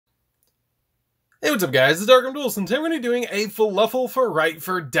Hey, what's up guys, it's DarkArmedDuelist, and today we're going to be doing a Fluffal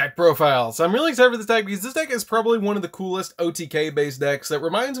Frightfur deck profile. So I'm really excited for this deck because this deck is probably one of the coolest OTK based decks that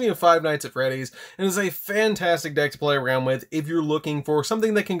reminds me of Five Nights at Freddy's, and is a fantastic deck to play around with if you're looking for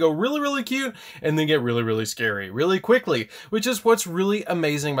something that can go really cute and then get really scary really quickly, which is what's really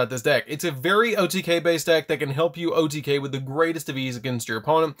amazing about this deck. It's a very OTK based deck that can help you OTK with the greatest of ease against your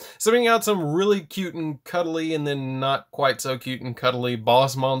opponent, sending out some really cute and cuddly and then not quite so cute and cuddly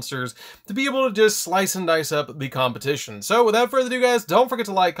boss monsters to be able to just slice and dice up the competition. So without further ado guys, don't forget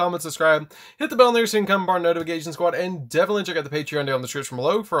to like, comment, subscribe, hit the bell there so you can come part of our notification squad, and definitely check out the Patreon down in the description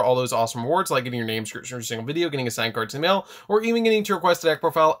below for all those awesome rewards like getting your name description for every single video, getting a signed card to the mail, or even getting to request a deck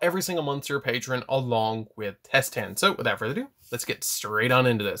profile every single month to your patron along with Txne. So without further ado, let's get straight on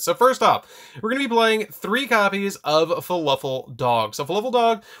into this. So first off, we're going to be playing 3 copies of Fluffal Dog. So Fluffal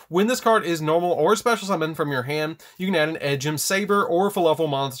Dog, when this card is normal or special summon from your hand, you can add an Edgem Saber or Fluffal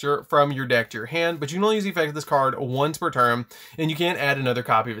monster from your deck to your hand, but you can only use the effect of this card once per turn, and you can't add another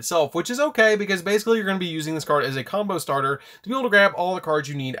copy of itself, which is okay because basically you're going to be using this card as a combo starter to be able to grab all the cards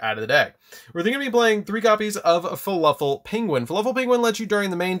you need out of the deck. We're then going to be playing 3 copies of Fluffal Penguin. Fluffal Penguin lets you, during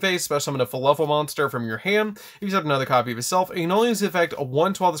the main phase, special summon a Fluffal monster from your hand. If you have another copy of itself, you can only use the effect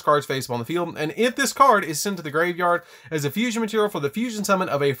once while this card's face on the field, and if this card is sent to the graveyard as a fusion material for the fusion summon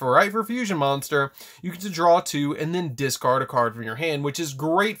of a Frightfur fusion monster, you get to draw 2 and then discard a card from your hand, which is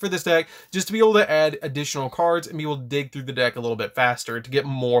great for this deck just to be able to add additional cards and be able to dig through the deck a little bit faster to get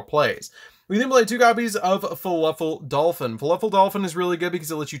more plays. We then play 2 copies of Fluffal Dolphin. Fluffal Dolphin is really good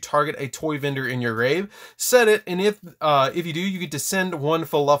because it lets you target a toy vendor in your grave, set it, and if you do, you get to send 1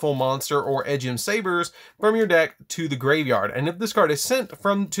 Fluffal monster or Edgem Sabers from your deck to the graveyard. And if this card is sent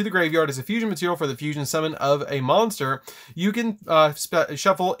to the graveyard as a fusion material for the fusion summon of a monster, you can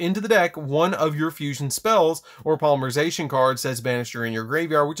shuffle into the deck 1 of your fusion spells or polymerization cards that's banished during your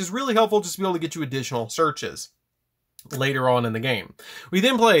graveyard, which is really helpful just to be able to get you additional searches later on in the game. We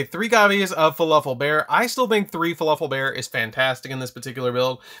then play 3 copies of Fluffal Bear. I still think 3 Fluffal Bear is fantastic in this particular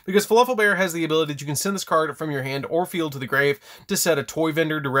build because Fluffal Bear has the ability that you can send this card from your hand or field to the grave to set a toy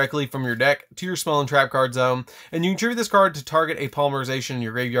vendor directly from your deck to your spell and trap card zone, and you can tribute this card to target a polymerization in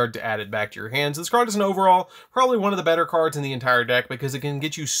your graveyard to add it back to your hands. This card is an overall probably one of the better cards in the entire deck because it can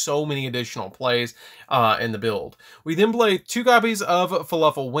get you so many additional plays in the build. We then play 2 copies of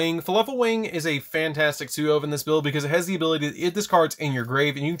Fluffal Wing. Fluffal Wing is a fantastic suo in this build because it has the ability that if this card's in your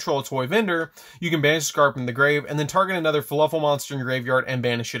grave and you control a toy vendor, you can banish this card from the grave and then target another Fluffal monster in your graveyard and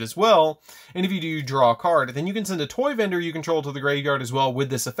banish it as well. And if you do, you draw a card. Then you can send a toy vendor you control to the graveyard as well with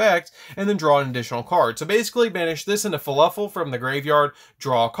this effect and then draw an additional card. So basically banish this into Fluffal from the graveyard,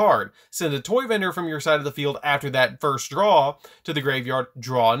 draw a card. Send a toy vendor from your side of the field after that first draw to the graveyard,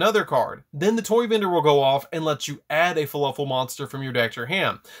 draw another card. Then the toy vendor will go off and let you add a Fluffal monster from your deck to your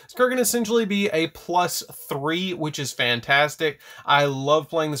hand. This card can essentially be a +3, which is fantastic. I love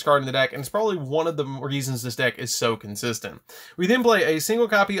playing this card in the deck, and it's probably one of the reasons this deck is so consistent. We then play a single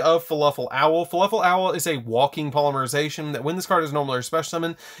copy of Fluffal Owl. Fluffal Owl is a walking polymerization that when this card is normal or special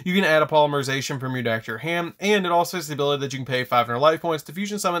summon, you can add a polymerization from your deck to your hand, and it also has the ability that you can pay 500 life points to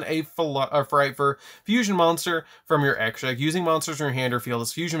fusion summon a Frightfur fusion monster from your extra deck using monsters from your hand or field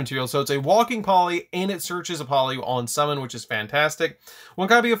as fusion material. So it's a walking poly, and it searches a poly on summon, which is fantastic. 1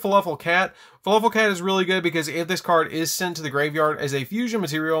 copy of Fluffal Cat. Fluffal Cat is really good because if this card is sent to the graveyard as a fusion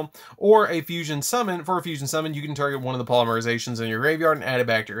material or a fusion summon, for a fusion summon, you can target 1 of the polymerizations in your graveyard and add it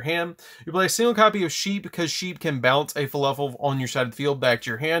back to your hand. You play a single copy of Sheep because Sheep can bounce a Fluffal on your side of the field back to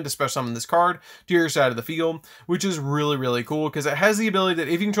your hand to special summon this card to your side of the field, which is really cool because it has the ability that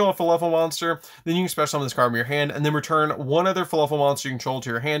if you control a Fluffal monster, then you can special summon this card from your hand and then return 1 other Fluffal monster you control to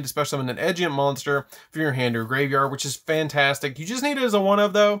your hand to special summon an Edgem monster from your hand or graveyard, which is fantastic. You just need it as a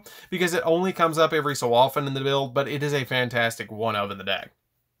 1-of though, because it only comes up every so often in the build, but it is a fantastic 1-of in the deck.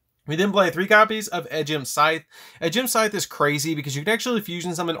 We then play 3 copies of Edgem Scythe. Edgem Scythe is crazy because you can actually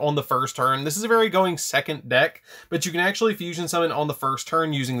fusion summon on the first turn. This is a very going second deck, but you can actually fusion summon on the first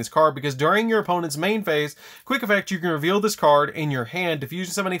turn using this card because during your opponent's main phase, quick effect, you can reveal this card in your hand to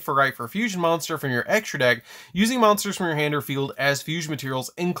fusion summon a Frightfur fusion monster from your extra deck using monsters from your hand or field as fusion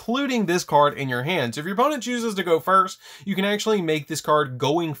materials, including this card in your hand. So if your opponent chooses to go first, you can actually make this card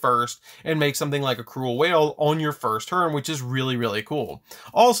going first and make something like a Cruel Whale on your first turn, which is really cool.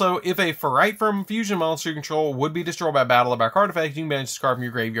 Also, if a Frightfur fusion monster you control would be destroyed by battle or by card effect, you can banish this card from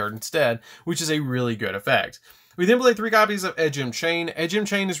your graveyard instead, which is a really good effect. We then play 3 copies of Edgem Chain. Edgem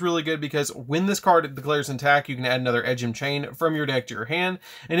Chain is really good because when this card declares an attack, you can add another Edgem Chain from your deck to your hand.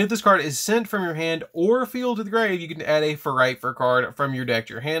 And if this card is sent from your hand or field to the grave, you can add a Frightfur card from your deck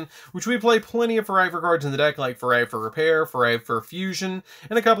to your hand, which we play plenty of Frightfur cards in the deck, like Frightfur Repair, Frightfur Fusion,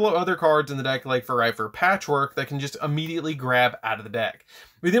 and a couple of other cards in the deck like Frightfur Patchwork that can just immediately grab out of the deck.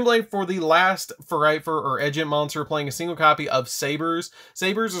 We then play for the last Frightfur or Edgem monster, playing a single copy of Sabers.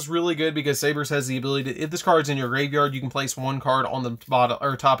 Sabers is really good because Sabers has the ability to, if this card's in your graveyard, you can place 1 card on the bottom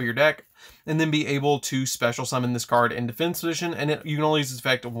or top of your deck, and then be able to special summon this card in defense position, and you can only use this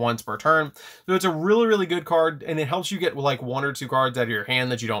effect once per turn. So it's a really, really good card, and it helps you get like 1 or 2 cards out of your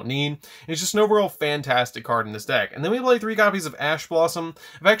hand that you don't need. It's just an overall fantastic card in this deck. And then we play 3 copies of Ash Blossom.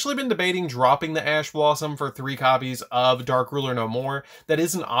 I've actually been debating dropping the Ash Blossom for 3 copies of Dark Ruler No More. That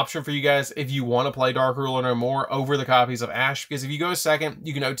is an option for you guys if you want to play Dark Ruler No More over the copies of Ash, because if you go second,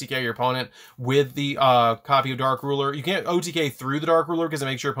 you can OTK your opponent with the copy of Dark Ruler. You can't OTK through the Dark Ruler because it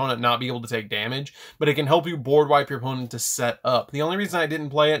makes your opponent not be able to take damage, but it can help you board wipe your opponent to set up. The only reason I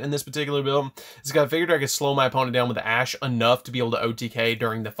didn't play it in this particular build is because I figured I could slow my opponent down with the Ash enough to be able to OTK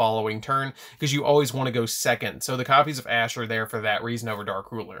during the following turn, because you always want to go second. So the copies of Ash are there for that reason over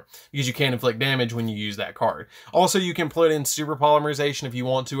Dark Ruler, because you can inflict damage when you use that card. Also, you can put in Super Polymerization if you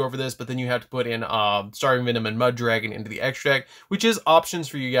want to over this, but then you have to put in Starving Venom and Mud Dragon into the extra deck, which is options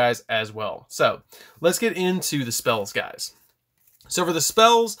for you guys as well. So let's get into the spells, guys. So for the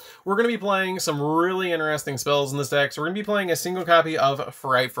spells, we're going to be playing some really interesting spells in this deck. So we're going to be playing a single copy of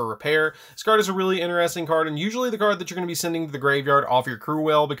Frightfur Repair. This card is a really interesting card, and usually the card that you're going to be sending to the graveyard off your crew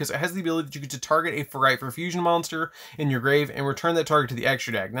well, because it has the ability that you get to target a Frightfur Fusion monster in your grave and return that target to the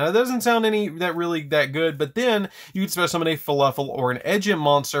extra deck. Now, that doesn't sound really that good, but then you can special summon a Fluffal or an Edgem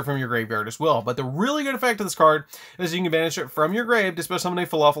monster from your graveyard as well. But the really good effect of this card is you can banish it from your grave to special summon a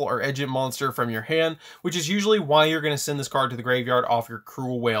Fluffal or Edgem monster from your hand, which is usually why you're going to send this card to the graveyard off your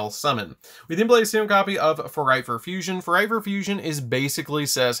Cruel Whale summon. We then play a single copy of Frightfur Fusion. Frightfur Fusion is basically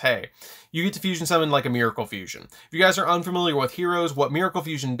says, hey, you get to fusion summon like a Miracle Fusion. If you guys are unfamiliar with heroes, what Miracle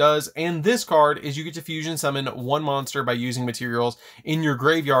Fusion does, and this card is you get to fusion summon 1 monster by using materials in your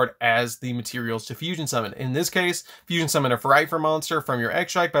graveyard as the materials to fusion summon. In this case, fusion summon a Frightfur monster from your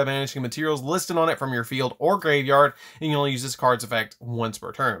extra deck by banishing materials listed on it from your field or graveyard, and you can only use this card's effect once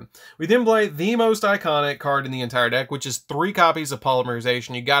per turn. We then play the most iconic card in the entire deck, which is 3 copies of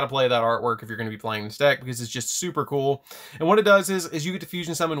Polymerization. You got to play that artwork if you're going to be playing this deck, because it's just super cool. And what it does is you get to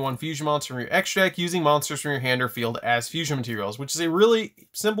fusion summon 1 fusion monster from your extra deck using monsters from your hand or field as fusion materials, which is a really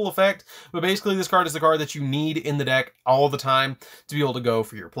simple effect, but basically this card is the card that you need in the deck all the time to be able to go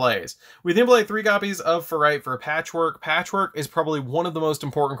for your plays. We then play 3 copies of Frightfur Patchwork. Patchwork is probably one of the most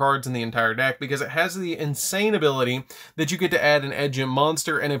important cards in the entire deck because it has the insane ability that you get to add an Edgem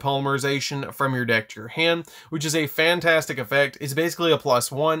monster and a Polymerization from your deck to your hand, which is a fantastic effect. It's basically a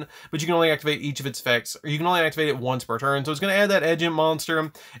 +1, but you can only activate each of its effects, or you can only activate it once per turn. So it's going to add that Edgem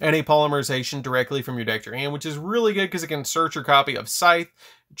monster and a Polymerization directly from your deck to your hand, which is really good because it can search your copy of Scythe,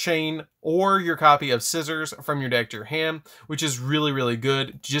 Chain, or your copy of Scissors from your deck to your hand, which is really, really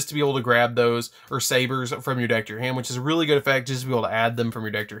good just to be able to grab those, or Sabers from your deck to your hand, which is a really good effect just to be able to add them from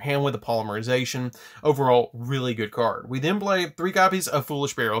your deck to your hand with a Polymerization. Overall, really good card. We then play 3 copies of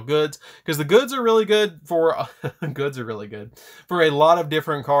Foolish Burial Goods, because the goods are really good for goods are really good for a lot of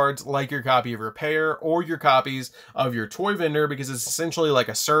different cards, like your copy of Repair or your copies of your Toy Vendor, because it's essentially like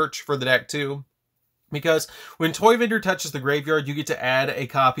a search for the deck too. Because when Toy Vendor touches the graveyard, you get to add a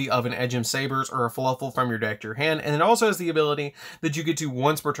copy of an Edgem Sabers or a Fluffal from your deck to your hand. And it also has the ability that you get to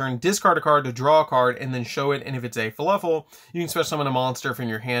once per turn discard a card to draw a card and then show it. And if it's a Fluffal, you can special summon a monster from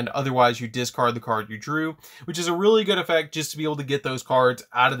your hand. Otherwise, you discard the card you drew, which is a really good effect just to be able to get those cards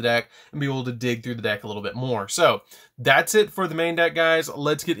out of the deck and be able to dig through the deck a little bit more. So that's it for the main deck, guys.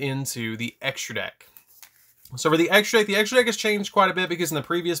 Let's get into the extra deck. So for the extra deck has changed quite a bit because in the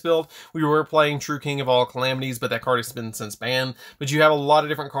previous build, we were playing True King of All Calamities, but that card has been since banned. But you have a lot of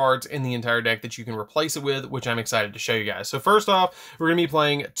different cards in the entire deck that you can replace it with, which I'm excited to show you guys. So first off, we're going to be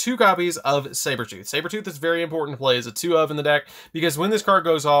playing 2 copies of Sabertooth. Sabertooth is very important to play as a 2-of in the deck, because when this card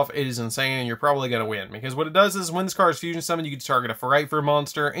goes off, it is insane and you're probably going to win. Because what it does is when this card is fusion summoned, you can target a Frightfur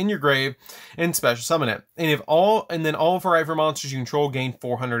monster in your grave and special summon it. And then all Frightfur monsters you control gain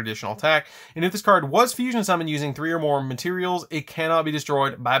 400 additional attack. And if this card was fusion summoned summon using 3 or more materials, it cannot be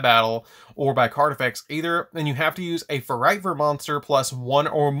destroyed by battle or by card effects either, and you have to use a Frightfur monster plus 1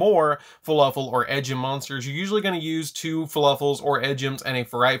 or more Fluffal or Edgem monsters. You're usually going to use 2 Fluffals or Edgems and a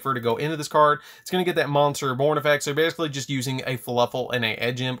Frightfur to go into this card. It's going to get that monster born effect, so basically just using a Fluffal and a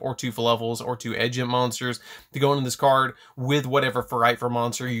Edgem, or 2 Fluffals or 2 Edgem monsters to go into this card with whatever Frightfur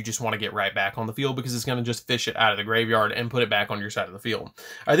monster you just want to get right back on the field, because it's going to just fish it out of the graveyard and put it back on your side of the field.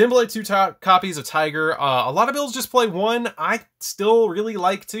 I then play 2 copies of Tiger. A lot of builds just play 1. I still really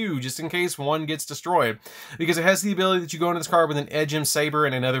like 2, just in case 1 gets destroyed, because it has the ability that you go into this card with an Edgem, Saber,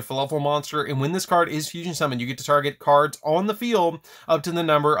 and another Fluffal monster, and when this card is fusion summoned, you get to target cards on the field up to the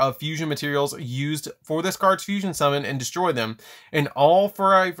number of fusion materials used for this card's fusion summon and destroy them. And all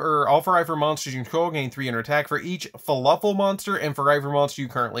Frightfur monsters you control gain 300 attack for each Fluffal monster and Frightfur monster you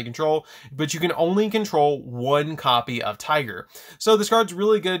currently control, but you can only control 1 copy of Tiger. So this card's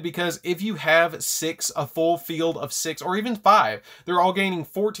really good because if you have a full field of 6 or even 5, they're all gaining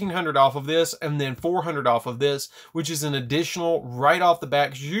 1400 off of this and then 400 off of this, which is an additional right off the bat,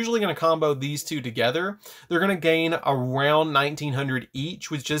 because you're usually going to combo these 2 together. They're going to gain around 1900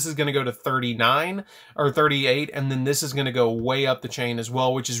 each, which this is going to go to 39 or 38, and then this is going to go way up the chain as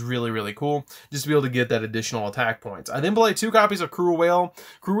well, which is really, really cool, just to be able to get that additional attack points. I then play 2 copies of Cruel Whale.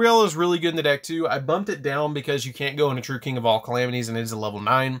 Cruel Whale is really good in the deck too. I bumped it down because you can't go into True King of all Calamities, and it is a level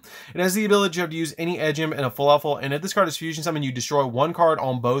 9. It has the ability to use any Edgem and a Fluffal, and if this card is fusion summon, you destroy 1 card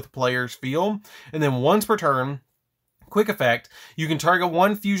on both players' field, and then once per turn, quick effect, you can target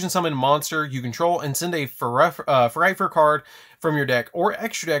 1 fusion summon monster you control and send a Frightfur card from your deck or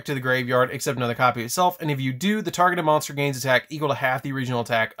extra deck to the graveyard, except another copy itself. And if you do, the targeted monster gains attack equal to half the original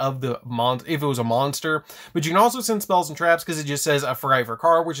attack of the if it was a monster. But you can also send spells and traps because it just says a Frightfur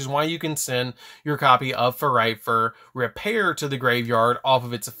card, which is why you can send your copy of Frightfur Repair to the graveyard off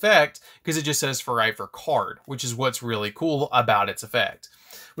of its effect, because it just says Frightfur card, which is what's really cool about its effect.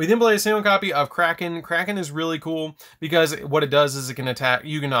 We then play a single copy of Kraken. Kraken is really cool because what it does is it can attack.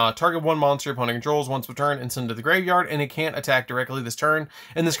 You can target 1 monster opponent controls once per turn and send it to the graveyard, and it can't attack directly this turn.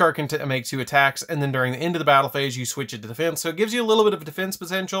 And this card can make 2 attacks, and then during the end of the battle phase, you switch it to defense. So it gives you a little bit of defense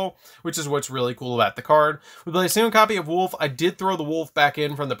potential, which is what's really cool about the card. We play a single copy of Wolf. I did throw the Wolf back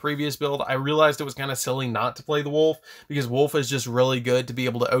in from the previous build. I realized it was kind of silly not to play the Wolf, because Wolf is just really good to be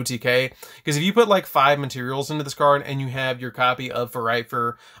able to OTK. Because if you put like 5 materials into this card and you have your copy of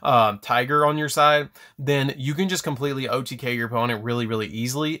Frightfur Tiger on your side, then you can just completely OTK your opponent really, really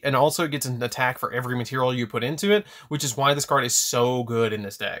easily, and also it gets an attack for every material you put into it, which is why this card is so good in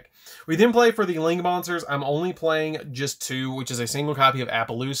this deck. We then play for the Link monsters. I'm only playing just 2, which is a single copy of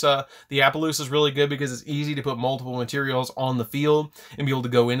Appaloosa. The Appaloosa is really good because it's easy to put multiple materials on the field and be able to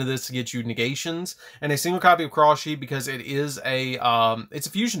go into this to get you negations, and a single copy of Cross Sheep because it is it's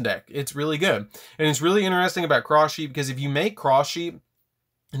a fusion deck. It's really good, and it's really interesting about Cross Sheep because if you make Cross Sheep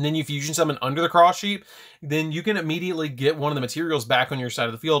and then you fusion summon under the Cross Sheep, then you can immediately get one of the materials back on your side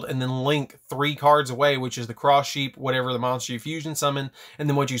of the field and then link 3 cards away, which is the Cross Sheep, whatever the monster you fusion summon, and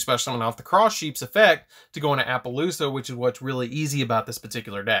then what you special summon off the Cross Sheep's effect to go into Appaloosa, which is what's really easy about this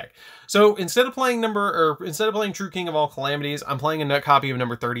particular deck. So instead of playing True King of all Calamities, I'm playing a nut copy of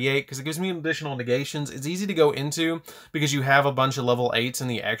number 38 because it gives me additional negations. It's easy to go into because you have a bunch of level 8s in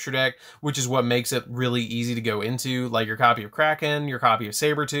the extra deck, which is what makes it really easy to go into, like your copy of Kraken, your copy of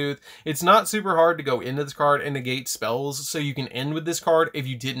Sabretooth. It's not super hard to go into this card and negate spells, so you can end with this card if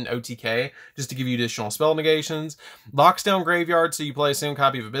you didn't OTK, just to give you additional spell negations. Locks down Graveyard, so you play a single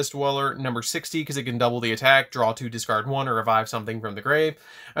copy of Abyss Dweller, number 60, because it can double the attack, draw 2, discard 1, or revive something from the grave.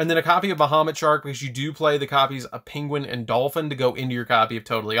 And then a copy of Bahamut Shark, because you do play the copies of Penguin and Dolphin to go into your copy of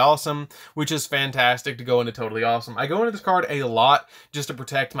Totally Awesome, which is fantastic to go into Totally Awesome. I go into this card a lot just to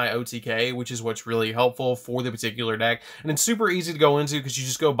protect my OTK, which is what's really helpful for the particular deck. And it's super easy to go into because you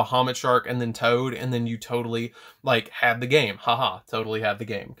just go Bahamut Shark and then Toad, and then you totally like have the game. Haha, totally have the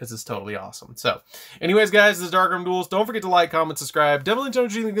game because it's totally awesome. So anyways, guys, this is DarkArmedDuelist. Don't forget to like, comment, subscribe. Definitely tell me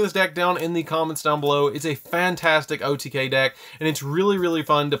what you think of this deck down in the comments down below. It's a fantastic OTK deck, and it's really, really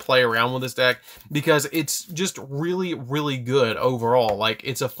fun to play around with this deck because it's just really, really good overall. Like,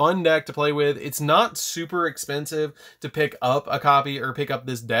 it's a fun deck to play with. It's not super expensive to pick up a copy or pick up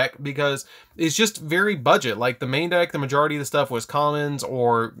this deck because it's just very budget. Like, the main deck, the majority of the stuff was commons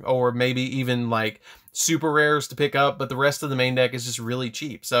or maybe even like super rares to pick up, but the rest of the main deck is just really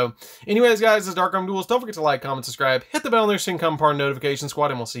cheap. So anyways, guys, this is DarkArmedDuelist. Don't forget to like, comment, subscribe, hit the bell on there so you can become part of the notification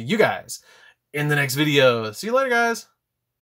squad, and we'll see you guys in the next video. See you later, guys.